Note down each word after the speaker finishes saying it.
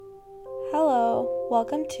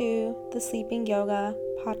Welcome to the Sleeping Yoga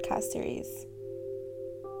podcast series.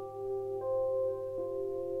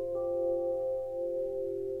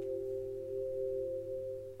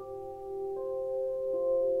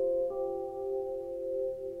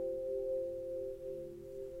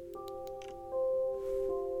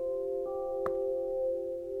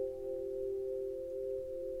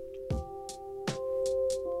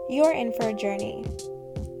 You are in for a journey.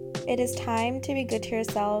 It is time to be good to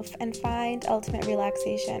yourself and find ultimate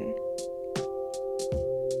relaxation.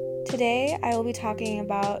 Today, I will be talking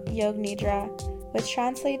about Yog Nidra, which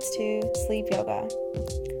translates to sleep yoga.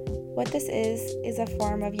 What this is a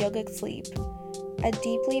form of yogic sleep, a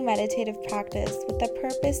deeply meditative practice with the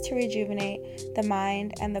purpose to rejuvenate the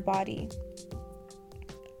mind and the body.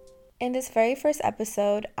 In this very first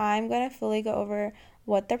episode, I'm going to fully go over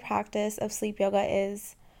what the practice of sleep yoga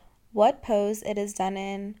is, what pose it is done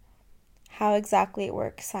in, how exactly it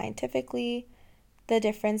works scientifically, the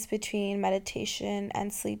difference between meditation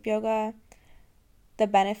and sleep yoga, the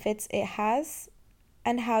benefits it has,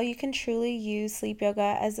 and how you can truly use sleep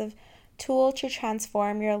yoga as a tool to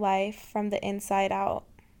transform your life from the inside out.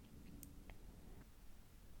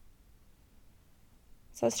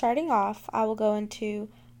 So starting off, I will go into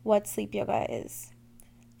what sleep yoga is.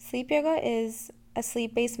 Sleep yoga is a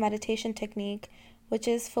sleep-based meditation technique which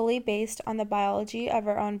is fully based on the biology of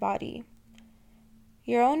our own body.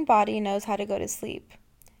 Your own body knows how to go to sleep.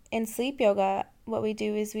 In sleep yoga, what we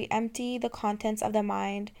do is we empty the contents of the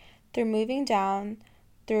mind through moving down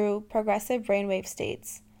through progressive brainwave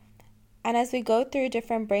states. And as we go through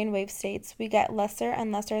different brainwave states, we get lesser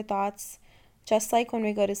and lesser thoughts, just like when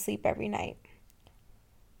we go to sleep every night.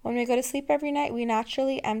 When we go to sleep every night, we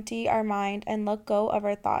naturally empty our mind and let go of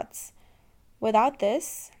our thoughts. Without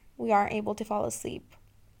this, we aren't able to fall asleep.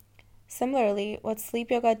 Similarly, what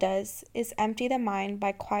sleep yoga does is empty the mind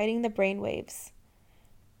by quieting the brain waves.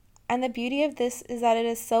 And the beauty of this is that it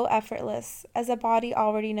is so effortless, as the body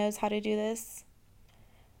already knows how to do this.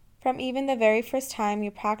 From even the very first time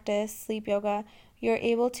you practice sleep yoga, you're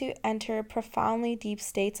able to enter profoundly deep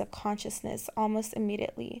states of consciousness almost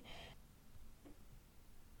immediately,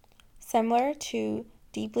 similar to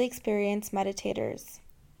deeply experienced meditators.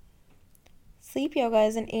 Sleep yoga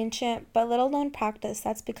is an ancient but little-known practice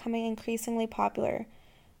that's becoming increasingly popular.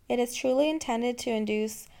 It is truly intended to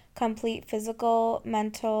induce complete physical,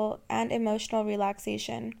 mental, and emotional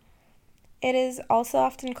relaxation. It is also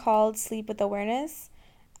often called sleep with awareness,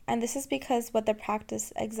 and this is because what the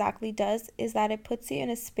practice exactly does is that it puts you in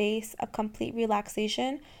a space of complete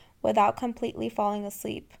relaxation without completely falling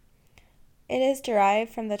asleep. It is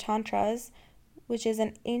derived from the Tantras, which is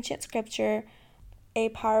an ancient scripture, a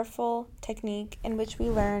powerful technique in which we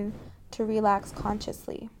learn to relax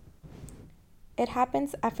consciously. It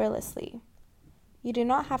happens effortlessly. You do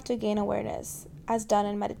not have to gain awareness, as done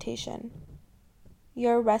in meditation.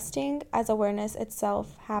 Your resting as awareness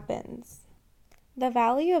itself happens. The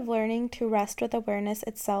value of learning to rest with awareness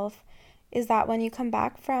itself is that when you come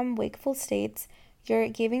back from wakeful states, you're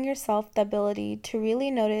giving yourself the ability to really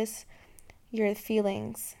notice your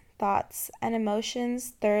feelings, thoughts, and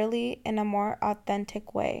emotions thoroughly in a more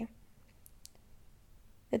authentic way.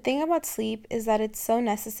 The thing about sleep is that it's so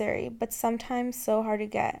necessary, but sometimes so hard to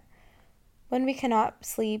get. When we cannot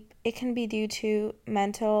sleep, it can be due to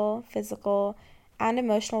mental, physical, and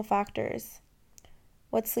emotional factors.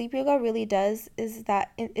 What sleep yoga really does is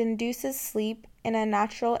that it induces sleep in a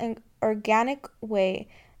natural and organic way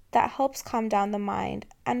that helps calm down the mind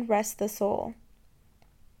and rest the soul.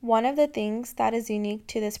 One of the things that is unique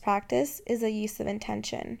to this practice is the use of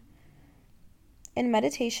intention. In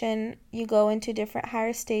meditation, you go into different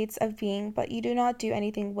higher states of being, but you do not do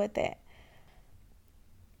anything with it.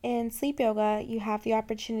 In sleep yoga, you have the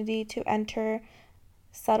opportunity to enter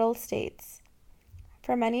subtle states.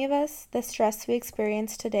 For many of us, the stress we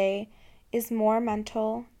experience today is more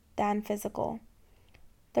mental than physical.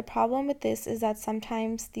 The problem with this is that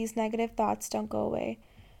sometimes these negative thoughts don't go away.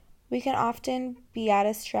 We can often be at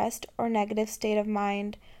a stressed or negative state of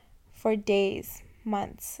mind for days,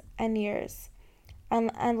 months, and years,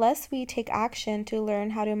 unless we take action to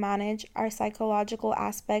learn how to manage our psychological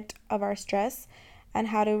aspect of our stress and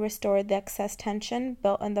how to restore the excess tension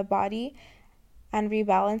built in the body and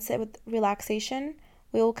rebalance it with relaxation.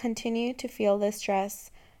 We will continue to feel this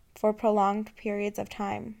stress for prolonged periods of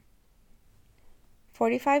time.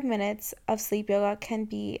 45 minutes of sleep yoga can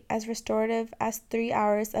be as restorative as 3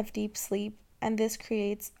 hours of deep sleep, and this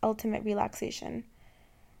creates ultimate relaxation.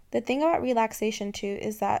 The thing about relaxation too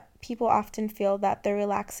is that people often feel that they're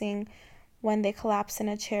relaxing when they collapse in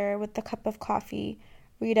a chair with a cup of coffee,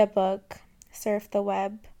 read a book, surf the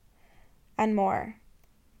web, and more.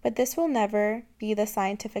 But this will never be the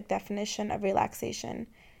scientific definition of relaxation,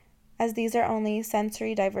 as these are only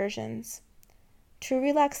sensory diversions. True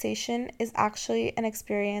relaxation is actually an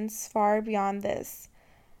experience far beyond this.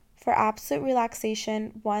 For absolute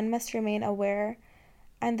relaxation, one must remain aware,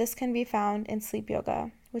 and this can be found in sleep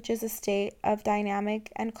yoga, which is a state of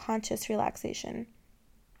dynamic and conscious relaxation.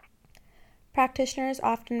 Practitioners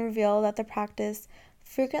often reveal that the practice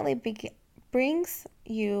frequently brings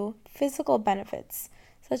you physical benefits,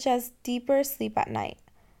 such as deeper sleep at night,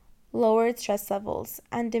 lowered stress levels,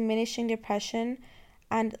 and diminishing depression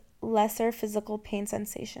and lesser physical pain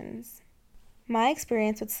sensations. My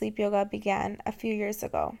experience with sleep yoga began a few years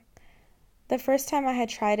ago. The first time I had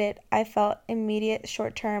tried it, I felt immediate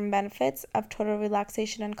short-term benefits of total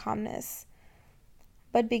relaxation and calmness.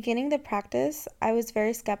 But beginning the practice, I was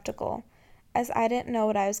very skeptical, as I didn't know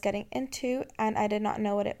what I was getting into and I did not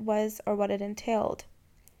know what it was or what it entailed.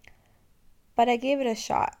 But I gave it a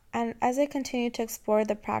shot, and as I continued to explore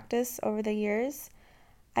the practice over the years,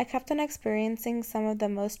 I kept on experiencing some of the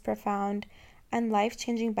most profound and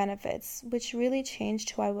life-changing benefits, which really changed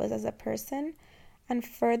who I was as a person and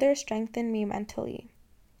further strengthened me mentally.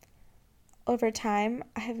 Over time,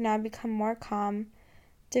 I have now become more calm,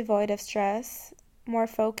 devoid of stress, more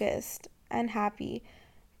focused, and happy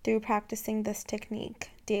through practicing this technique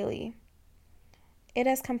daily. It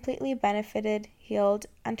has completely benefited, healed,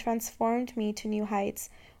 and transformed me to new heights,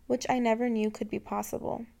 which I never knew could be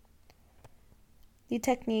possible. The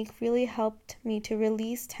technique really helped me to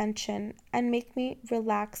release tension and make me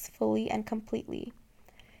relax fully and completely.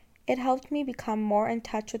 It helped me become more in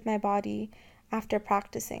touch with my body after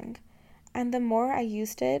practicing, and the more I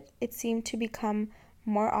used it, it seemed to become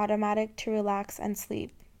more automatic to relax and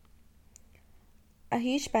sleep. A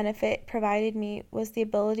huge benefit provided me was the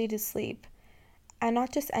ability to sleep, and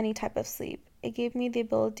not just any type of sleep. It gave me the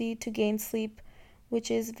ability to gain sleep, which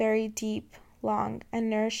is very deep, long, and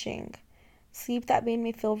nourishing. Sleep that made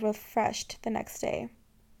me feel refreshed the next day.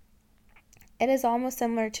 It is almost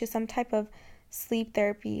similar to some type of sleep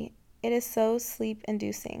therapy. It is so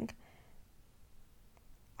sleep-inducing.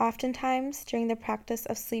 Oftentimes, during the practice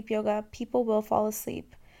of sleep yoga, people will fall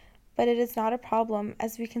asleep, but it is not a problem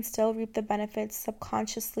as we can still reap the benefits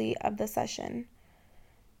subconsciously of the session.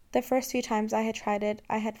 The first few times I had tried it,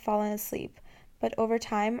 I had fallen asleep, but over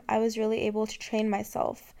time, I was really able to train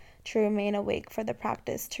myself to remain awake for the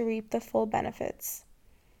practice to reap the full benefits.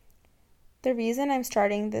 The reason I'm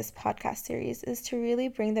starting this podcast series is to really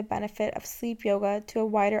bring the benefit of sleep yoga to a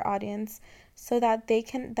wider audience so that they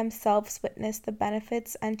can themselves witness the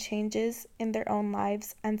benefits and changes in their own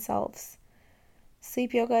lives and selves.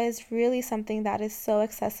 Sleep yoga is really something that is so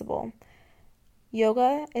accessible.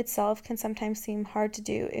 Yoga itself can sometimes seem hard to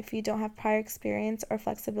do if you don't have prior experience or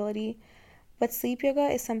flexibility, but sleep yoga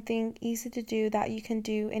is something easy to do that you can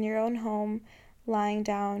do in your own home, lying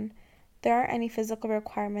down. There aren't any physical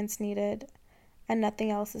requirements needed, and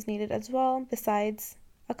nothing else is needed as well besides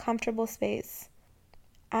a comfortable space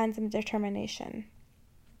and some determination.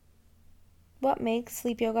 What makes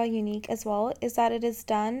sleep yoga unique as well is that it is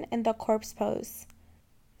done in the corpse pose.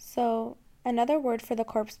 So, another word for the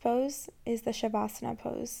corpse pose is the Shavasana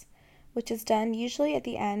pose, which is done usually at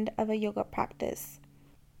the end of a yoga practice.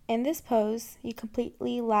 In this pose, you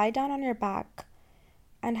completely lie down on your back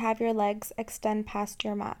and have your legs extend past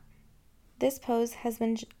your mat. This pose has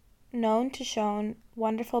been known to show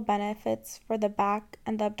wonderful benefits for the back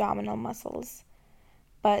and the abdominal muscles.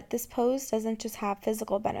 But this pose doesn't just have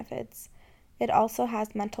physical benefits, it also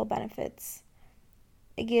has mental benefits.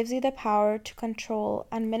 It gives you the power to control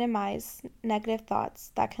and minimize negative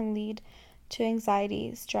thoughts that can lead to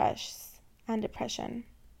anxiety, stress, and depression.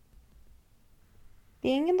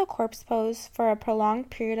 Being in the corpse pose for a prolonged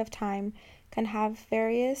period of time can have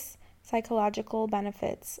various psychological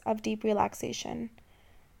benefits of deep relaxation,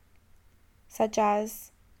 such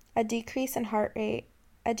as a decrease in heart rate,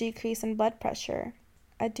 a decrease in blood pressure,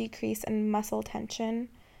 a decrease in muscle tension,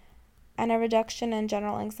 and a reduction in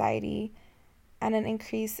general anxiety, and an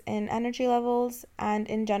increase in energy levels and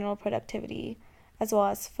in general productivity, as well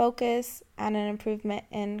as focus and an improvement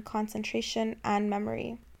in concentration and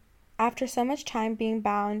memory. After so much time being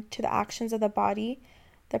bound to the actions of the body,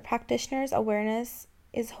 the practitioner's awareness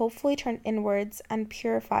is hopefully turned inwards and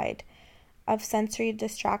purified of sensory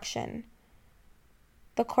distraction.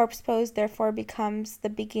 The corpse pose therefore becomes the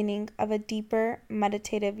beginning of a deeper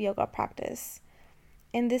meditative yoga practice.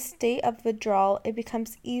 In this state of withdrawal, it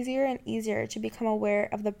becomes easier and easier to become aware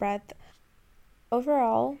of the breath.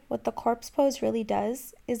 Overall, what the corpse pose really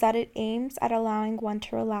does is that it aims at allowing one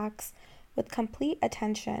to relax with complete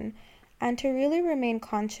attention and to really remain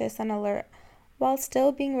conscious and alert while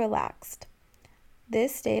still being relaxed.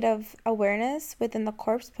 This state of awareness within the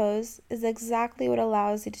corpse pose is exactly what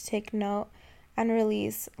allows you to take note and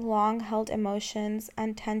release long-held emotions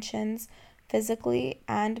and tensions physically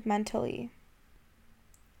and mentally.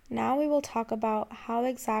 Now we will talk about how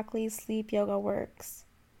exactly sleep yoga works.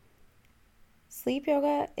 Sleep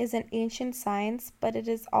yoga is an ancient science, but it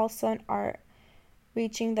is also an art,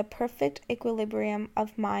 reaching the perfect equilibrium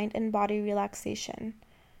of mind and body relaxation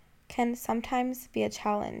can sometimes be a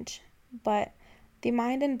challenge, but the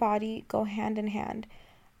mind and body go hand in hand,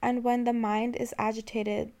 and when the mind is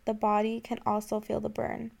agitated, the body can also feel the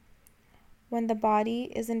burn. When the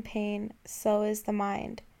body is in pain, so is the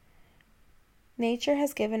mind. Nature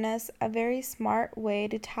has given us a very smart way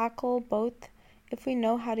to tackle both if we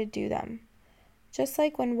know how to do them. Just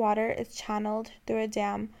like when water is channeled through a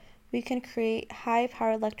dam, we can create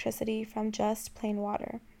high-power electricity from just plain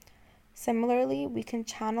water. Similarly, we can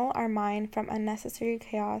channel our mind from unnecessary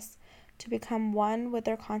chaos to become one with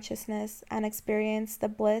our consciousness and experience the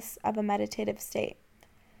bliss of a meditative state.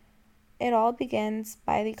 It all begins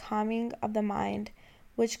by the calming of the mind,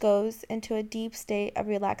 which goes into a deep state of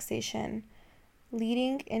relaxation,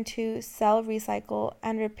 leading into cell recycle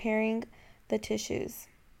and repairing the tissues.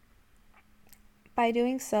 By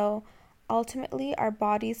doing so, ultimately our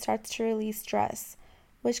body starts to release stress,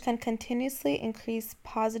 which can continuously increase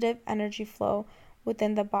positive energy flow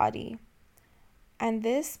within the body. And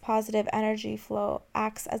this positive energy flow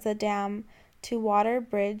acts as a dam to water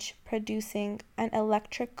bridge, producing an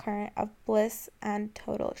electric current of bliss and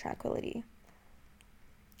total tranquility.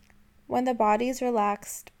 When the body is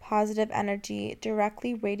relaxed, positive energy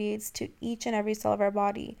directly radiates to each and every cell of our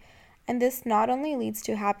body, and this not only leads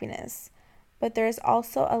to happiness, but there is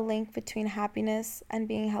also a link between happiness and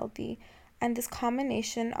being healthy, and this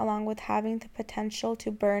combination, along with having the potential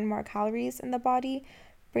to burn more calories in the body,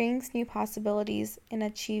 brings new possibilities in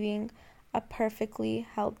achieving a perfectly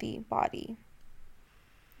healthy body.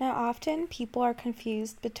 Now, often people are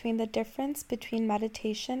confused between the difference between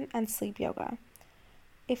meditation and sleep yoga.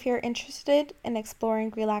 If you're interested in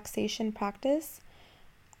exploring relaxation practice,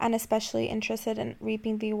 and especially interested in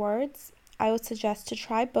reaping the rewards, I would suggest to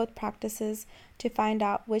try both practices to find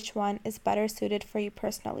out which one is better suited for you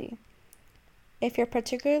personally. If you're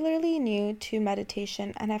particularly new to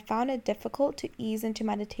meditation and have found it difficult to ease into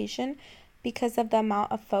meditation because of the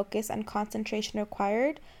amount of focus and concentration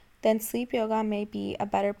required, then sleep yoga may be a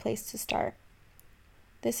better place to start.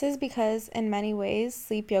 This is because in many ways,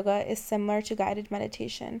 sleep yoga is similar to guided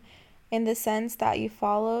meditation in the sense that you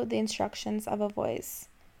follow the instructions of a voice.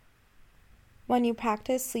 When you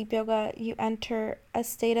practice sleep yoga, you enter a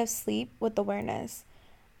state of sleep with awareness,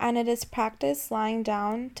 and it is practiced lying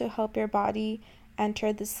down to help your body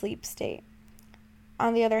enter the sleep state.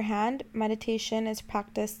 On the other hand, meditation is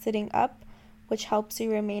practiced sitting up, which helps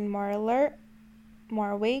you remain more alert, more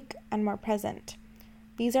awake, and more present.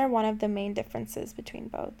 These are one of the main differences between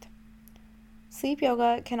both. Sleep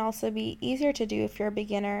yoga can also be easier to do if you're a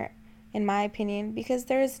beginner, in my opinion, because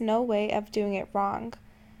there is no way of doing it wrong.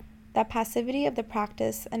 The passivity of the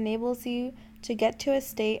practice enables you to get to a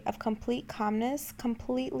state of complete calmness,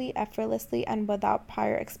 completely effortlessly and without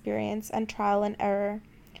prior experience and trial and error.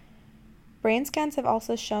 Brain scans have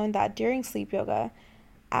also shown that during sleep yoga,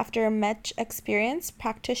 after much experience,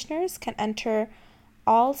 practitioners can enter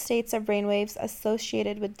all states of brainwaves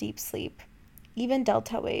associated with deep sleep, even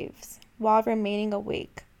delta waves, while remaining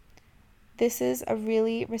awake. This is a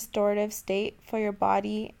really restorative state for your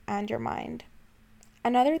body and your mind.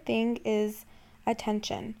 Another thing is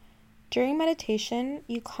attention. During meditation,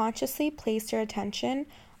 you consciously place your attention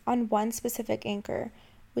on one specific anchor,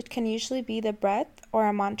 which can usually be the breath or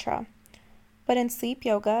a mantra. But in sleep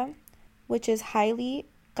yoga, which is highly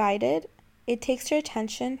guided, it takes your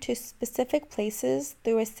attention to specific places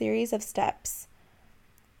through a series of steps.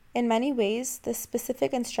 In many ways, the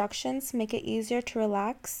specific instructions make it easier to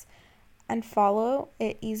relax and follow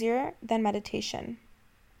it easier than meditation.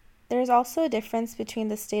 There is also a difference between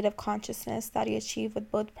the state of consciousness that you achieve with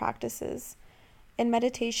both practices. In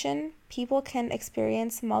meditation, people can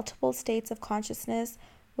experience multiple states of consciousness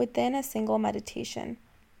within a single meditation.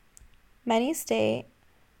 Many stay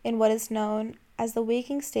in what is known as the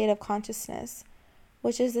waking state of consciousness,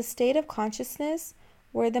 which is the state of consciousness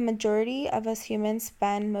where the majority of us humans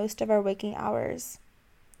spend most of our waking hours.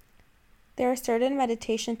 There are certain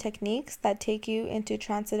meditation techniques that take you into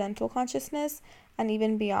transcendental consciousness and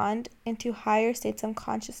even beyond into higher states of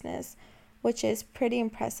consciousness, which is pretty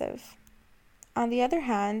impressive. On the other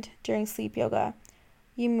hand, during sleep yoga,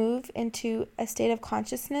 you move into a state of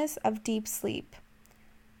consciousness of deep sleep.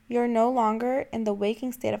 You're no longer in the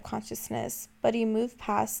waking state of consciousness, but you move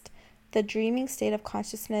past the dreaming state of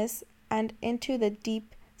consciousness and into the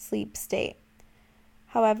deep sleep state.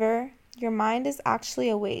 However, your mind is actually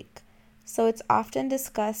awake, so it's often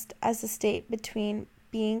discussed as a state between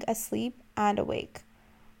being asleep and awake.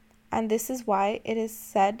 And this is why it is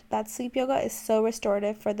said that sleep yoga is so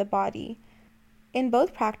restorative for the body. In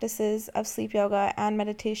both practices of sleep yoga and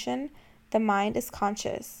meditation, the mind is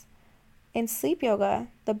conscious. In sleep yoga,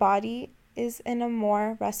 the body is in a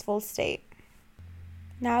more restful state.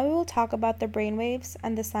 Now we will talk about the brainwaves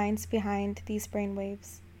and the science behind these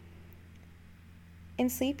brainwaves. In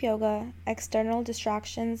sleep yoga, external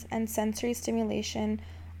distractions and sensory stimulation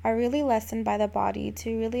are really lessened by the body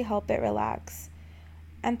to really help it relax.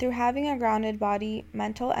 And through having a grounded body,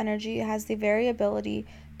 mental energy has the variability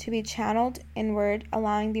to be channeled inward,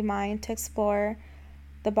 allowing the mind to explore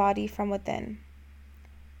the body from within.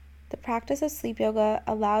 The practice of sleep yoga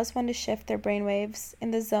allows one to shift their brainwaves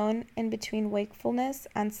in the zone in between wakefulness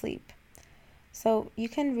and sleep. So you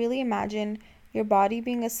can really imagine your body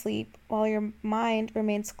being asleep while your mind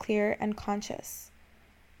remains clear and conscious.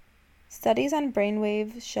 Studies on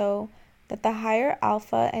brainwaves show that the higher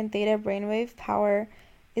alpha and theta brainwave power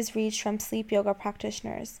is reached from sleep yoga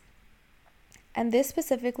practitioners. And this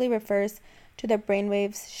specifically refers to the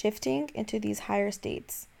brainwaves shifting into these higher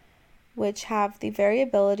states, which have the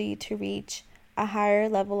variability to reach a higher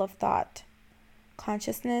level of thought,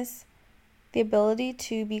 consciousness, the ability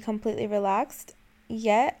to be completely relaxed,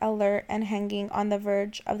 yet alert and hanging on the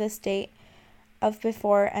verge of the state of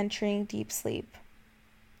before entering deep sleep.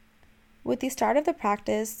 With the start of the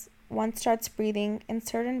practice, one starts breathing in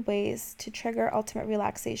certain ways to trigger ultimate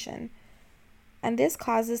relaxation, and this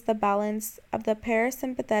causes the balance of the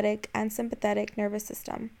parasympathetic and sympathetic nervous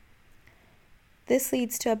system. This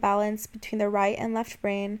leads to a balance between the right and left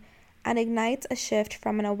brain and ignites a shift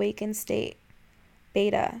from an awakened state,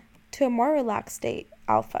 beta, to a more relaxed state,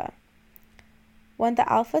 alpha. When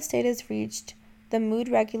the alpha state is reached, the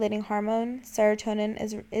mood-regulating hormone, serotonin,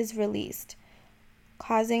 is released,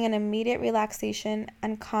 causing an immediate relaxation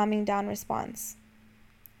and calming down response.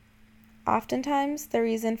 Oftentimes, the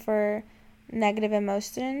reason for negative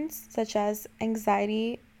emotions, such as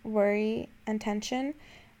anxiety, worry, and tension,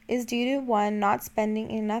 is due to one not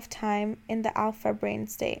spending enough time in the alpha brain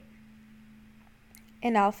state.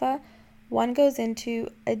 In alpha, one goes into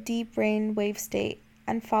a deep brain wave state,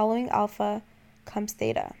 and following alpha comes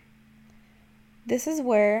theta. This is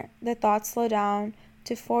where the thoughts slow down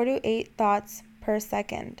to 4 to 8 thoughts per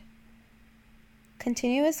second.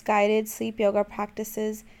 Continuous guided sleep yoga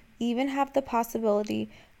practices even have the possibility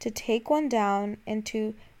to take one down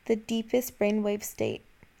into the deepest brainwave state,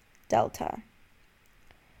 delta,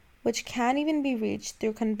 which can even be reached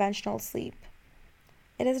through conventional sleep.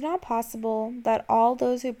 It is not possible that all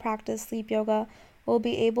those who practice sleep yoga will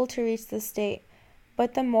be able to reach this state,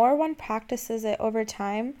 but the more one practices it over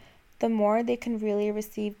time, the more they can really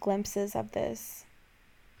receive glimpses of this.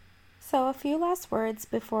 So a few last words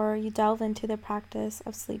before you delve into the practice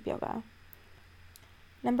of sleep yoga.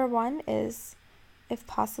 Number 1 is, if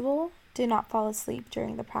possible, do not fall asleep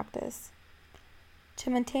during the practice. To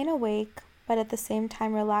maintain awake, but at the same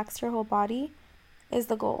time relax your whole body, is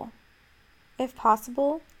the goal. If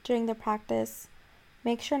possible, during the practice,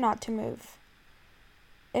 make sure not to move.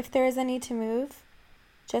 If there is a need to move,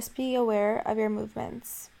 just be aware of your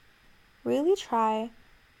movements. Really try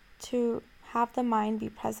to have the mind be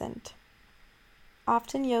present.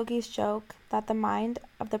 Often yogis joke that the mind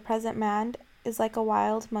of the present man is like a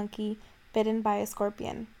wild monkey bitten by a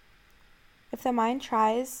scorpion. If the mind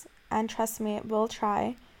tries, and trust me, it will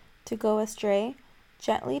try, to go astray,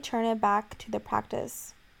 gently turn it back to the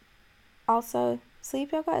practice. Also,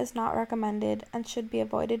 sleep yoga is not recommended and should be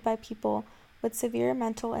avoided by people with severe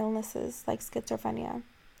mental illnesses like schizophrenia.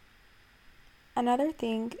 Another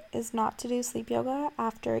thing is not to do sleep yoga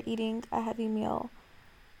after eating a heavy meal.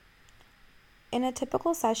 In a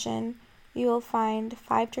typical session, you will find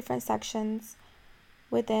 5 different sections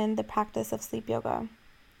within the practice of sleep yoga.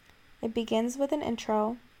 It begins with an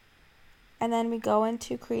intro, and then we go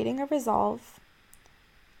into creating a resolve,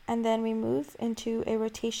 and then we move into a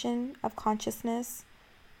rotation of consciousness,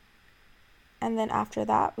 and then after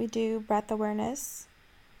that we do breath awareness.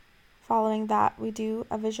 Following that, we do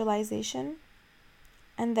a visualization,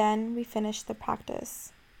 and then we finish the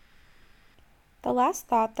practice. The last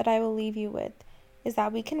thought that I will leave you with is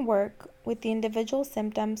that we can work with the individual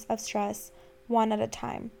symptoms of stress one at a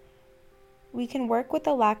time. We can work with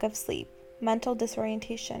the lack of sleep, mental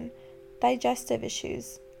disorientation, digestive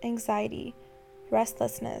issues, anxiety,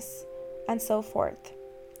 restlessness, and so forth.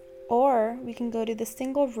 Or we can go to the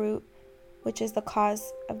single root, which is the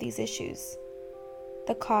cause of these issues.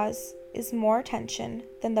 The cause is more tension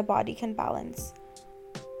than the body can balance.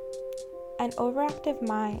 an overactive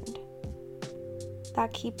mind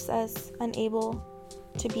that keeps us unable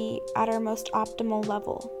to be at our most optimal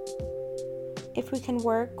level. If we can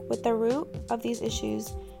work with the root of these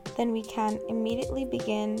issues, then we can immediately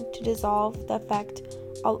begin to dissolve the effect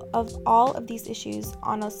of all of these issues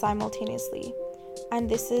on us simultaneously. And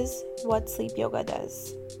this is what sleep yoga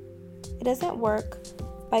does. It doesn't work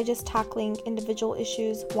by just tackling individual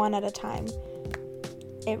issues one at a time.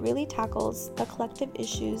 It really tackles the collective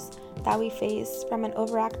issues that we face from an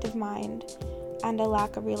overactive mind and a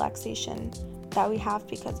lack of relaxation that we have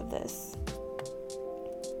because of this.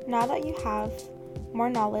 Now that you have more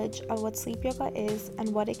knowledge of what sleep yoga is and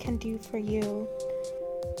what it can do for you,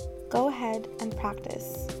 go ahead and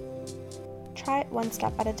practice. Try it one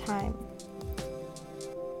step at a time.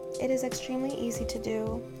 It is extremely easy to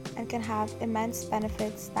do and can have immense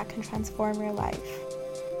benefits that can transform your life.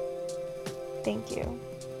 Thank you.